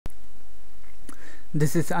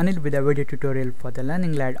This is Anil with a video tutorial for the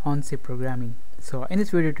LearningLad on C programming. So in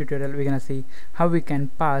this video tutorial we're gonna see how we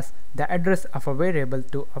can pass the address of a variable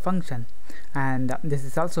to a function, and this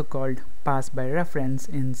is also called pass by reference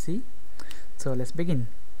in C. So let's begin.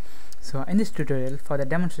 So in this tutorial, for the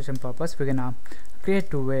demonstration purpose, we're gonna create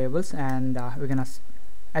two variables, and we're gonna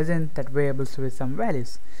assign that variables with some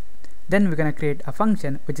values. Then we're gonna create a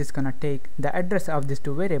function which is gonna take the address of these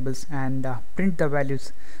two variables and print the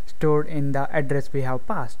values stored in the address we have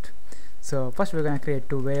passed. So first we're gonna create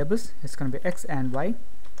two variables. It's gonna be x and y,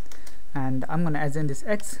 and I'm gonna assign this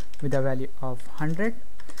x with a value of 100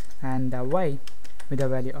 and y with a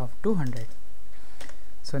value of 200.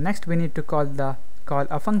 So next we need to call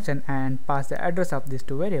a function and pass the address of these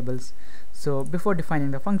two variables. So before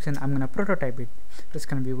defining the function, I'm gonna prototype it. It's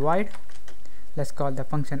gonna be void. Let's call the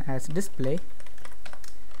function as display.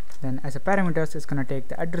 Then as a parameters, it's gonna take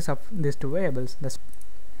the address of these two variables.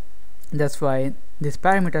 That's why these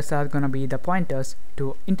parameters are gonna be the pointers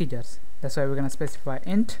to integers. That's why we're gonna specify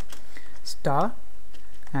int star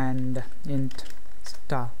and int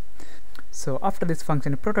star. So after this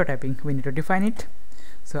function prototyping, we need to define it.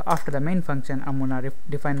 So after the main function, I'm gonna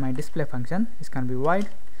define my display function. It's gonna be void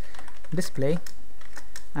display,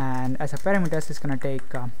 and as a parameters, it's gonna take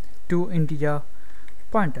two integer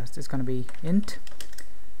pointers. It's gonna be int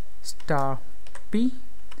star p,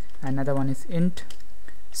 another one is int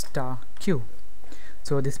star q.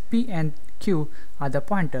 So this p and q are the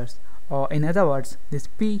pointers, or in other words, this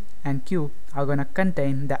p and q are gonna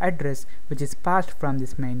contain the address which is passed from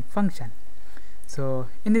this main function. So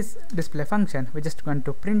in this display function, we're just going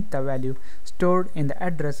to print the value stored in the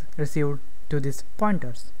address received to these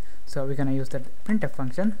pointers. So we're gonna use the printf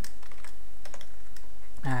function,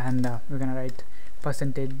 and we're gonna write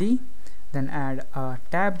 %d, then add a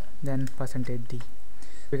tab, then %d.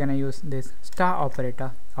 We're gonna use this star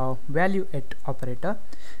operator or value it operator.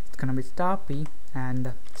 It's gonna be star p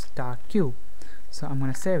and star q. So I'm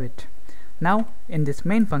gonna save it. Now in this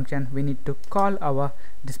main function, we need to call our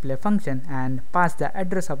display function and pass the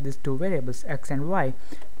address of these two variables x and y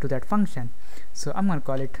to that function. So I'm gonna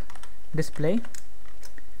call it display,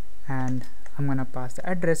 and I'm gonna pass the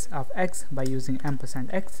address of x by using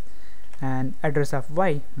 %x and address of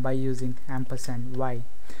y by using %y.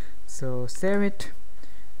 So save it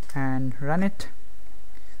and run it.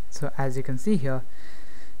 So as you can see here,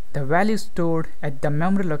 the values stored at the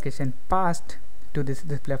memory location passed to this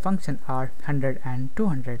display function are 100 and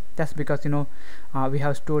 200. That's because we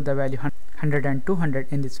have stored the value 100 and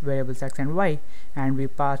 200 in these variables x and y, and we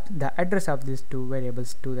passed the address of these two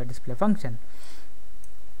variables to the display function.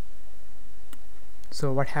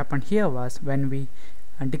 So what happened here was, when we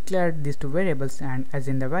declared these two variables and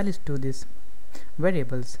assigned the values to these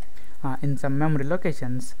variables in some memory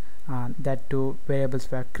locations, that two variables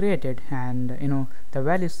were created, and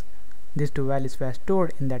these two values were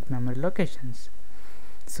stored in that memory locations.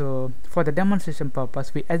 So for the demonstration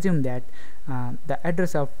purpose, we assume that the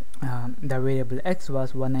address of the variable x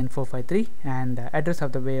was 19453 and the address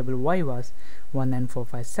of the variable y was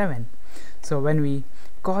 19457. So when we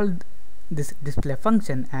called this display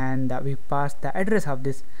function and we passed the address of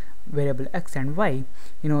this variable x and y,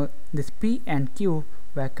 this p and q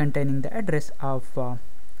were containing the address of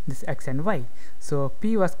this x and y. So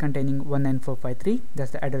p was containing 19453,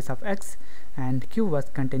 that's the address of x, and q was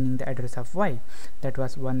containing the address of y, that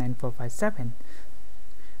was 19457.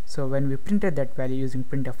 So when we printed that value using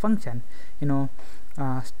printf function,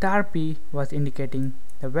 star p was indicating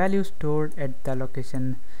the value stored at the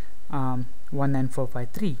location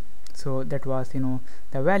 19453. So that was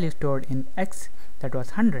the value stored in x, that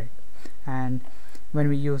was 100. And when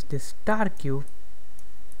we use this star q,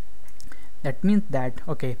 that means that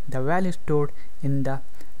the value stored in the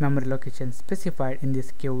memory location specified in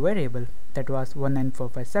this q variable, that was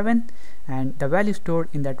 19457, and the value stored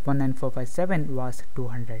in that 19457 was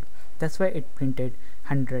 200. That's why it printed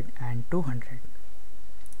 100 and 200.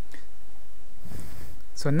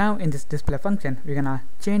 So now in this display function, we're gonna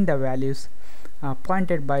change the values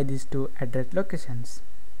pointed by these two address locations.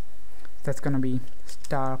 That's gonna be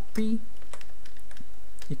star p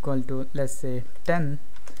equal to, let's say, 10,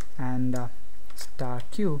 and star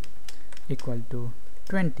q equal to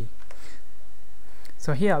 20.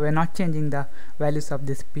 So here we're not changing the values of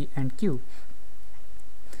this p and q.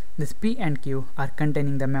 This p and q are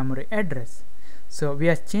containing the memory address, so we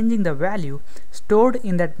are changing the value stored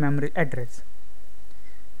in that memory address.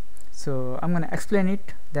 So I'm gonna explain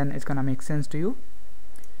it, then it's gonna make sense to you.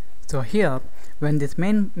 So here, when this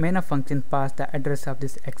main function passed the address of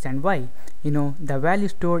this x and y, the value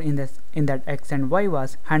stored in that x and y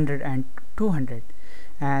was 100 and 200,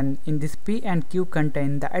 and in this p and q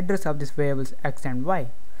contain the address of these variables x and y.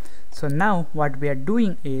 So now what we are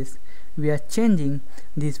doing is we are changing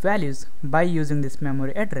these values by using this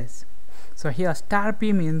memory address. So here star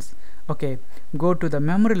p means, okay, go to the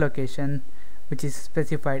memory location which is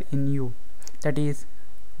specified in u, that is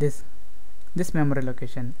this memory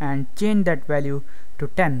location, and change that value to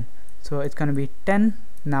 10. So it's going to be 10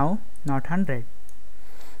 now, not 100.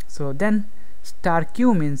 So then star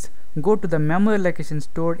q means go to the memory location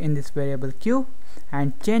stored in this variable q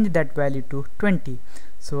and change that value to 20.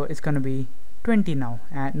 So it's going to be 20 now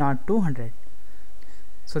and not 200.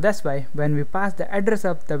 So that's why when we pass the address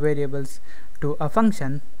of the variables to a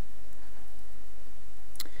function,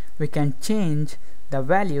 we can change the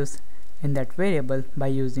values in that variable by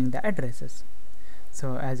using the addresses.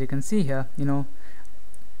 So as you can see here,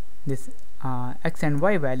 this x and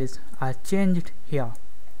y values are changed here.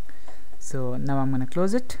 So now I'm going to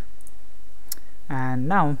close it, and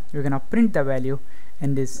now we're going to print the value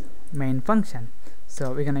in this main function.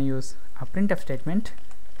 So we're going to use a printf statement,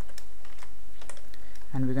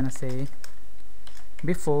 and we're going to say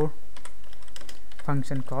before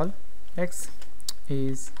function call x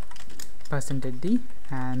is %d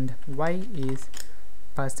and y is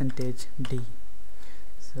 %d.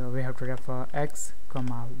 So we have to refer x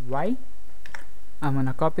comma y. I'm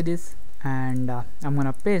gonna copy this and I'm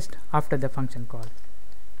gonna paste after the function call.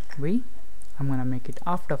 I'm gonna make it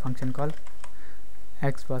after function call.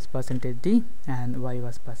 X was %d and y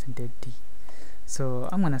was %d. So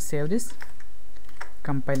I'm gonna save this,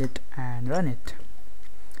 compile it and run it.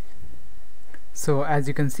 So as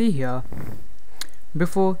you can see here,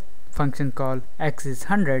 before function call x is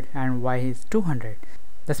 100 and y is 200.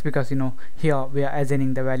 That's because here we are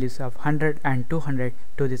assigning the values of 100 and 200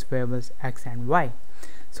 to these variables x and y.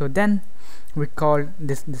 So then we call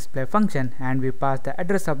this display function and we pass the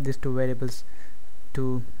address of these two variables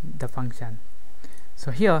to the function.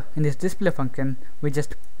 So here in this display function we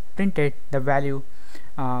just printed the value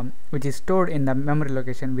which is stored in the memory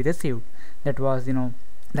location we received. That was the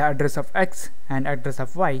address of x and address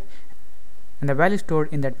of y, and the value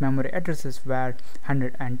stored in that memory addresses were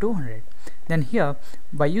 100 and 200. Then here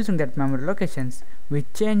by using that memory locations we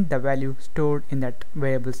change the value stored in that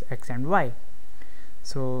variables x and y.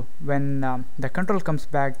 So when the control comes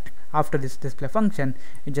back after this display function,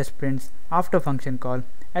 it just prints after function call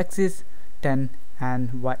x is 10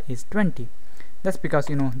 and y is 20. That's because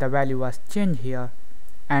the value was changed here,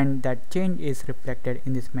 and that change is reflected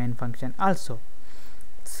in this main function also.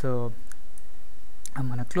 So I'm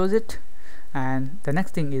gonna close it. And the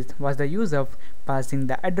next thing is was the use of passing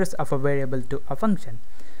the address of a variable to a function.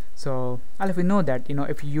 So all of you know that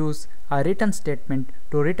if you use a return statement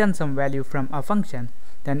to return some value from a function,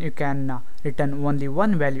 then you can return only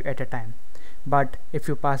one value at a time. But if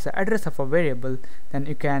you pass the address of a variable, then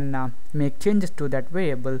you can make changes to that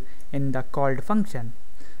variable in the called function.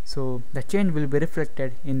 So the change will be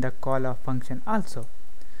reflected in the call of function also.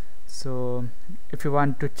 So if you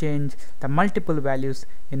want to change the multiple values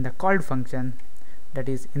in the called function, that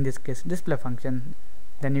is in this case display function,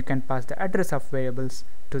 then you can pass the address of variables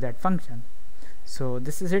to that function. So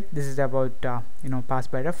this is it. This is about pass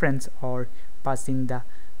by reference or passing the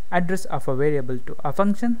address of a variable to a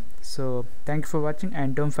function. So thank you for watching,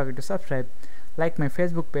 and don't forget to subscribe, like my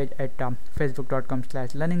Facebook page at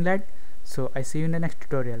facebook.com/learninglad. So I see you in the next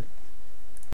tutorial.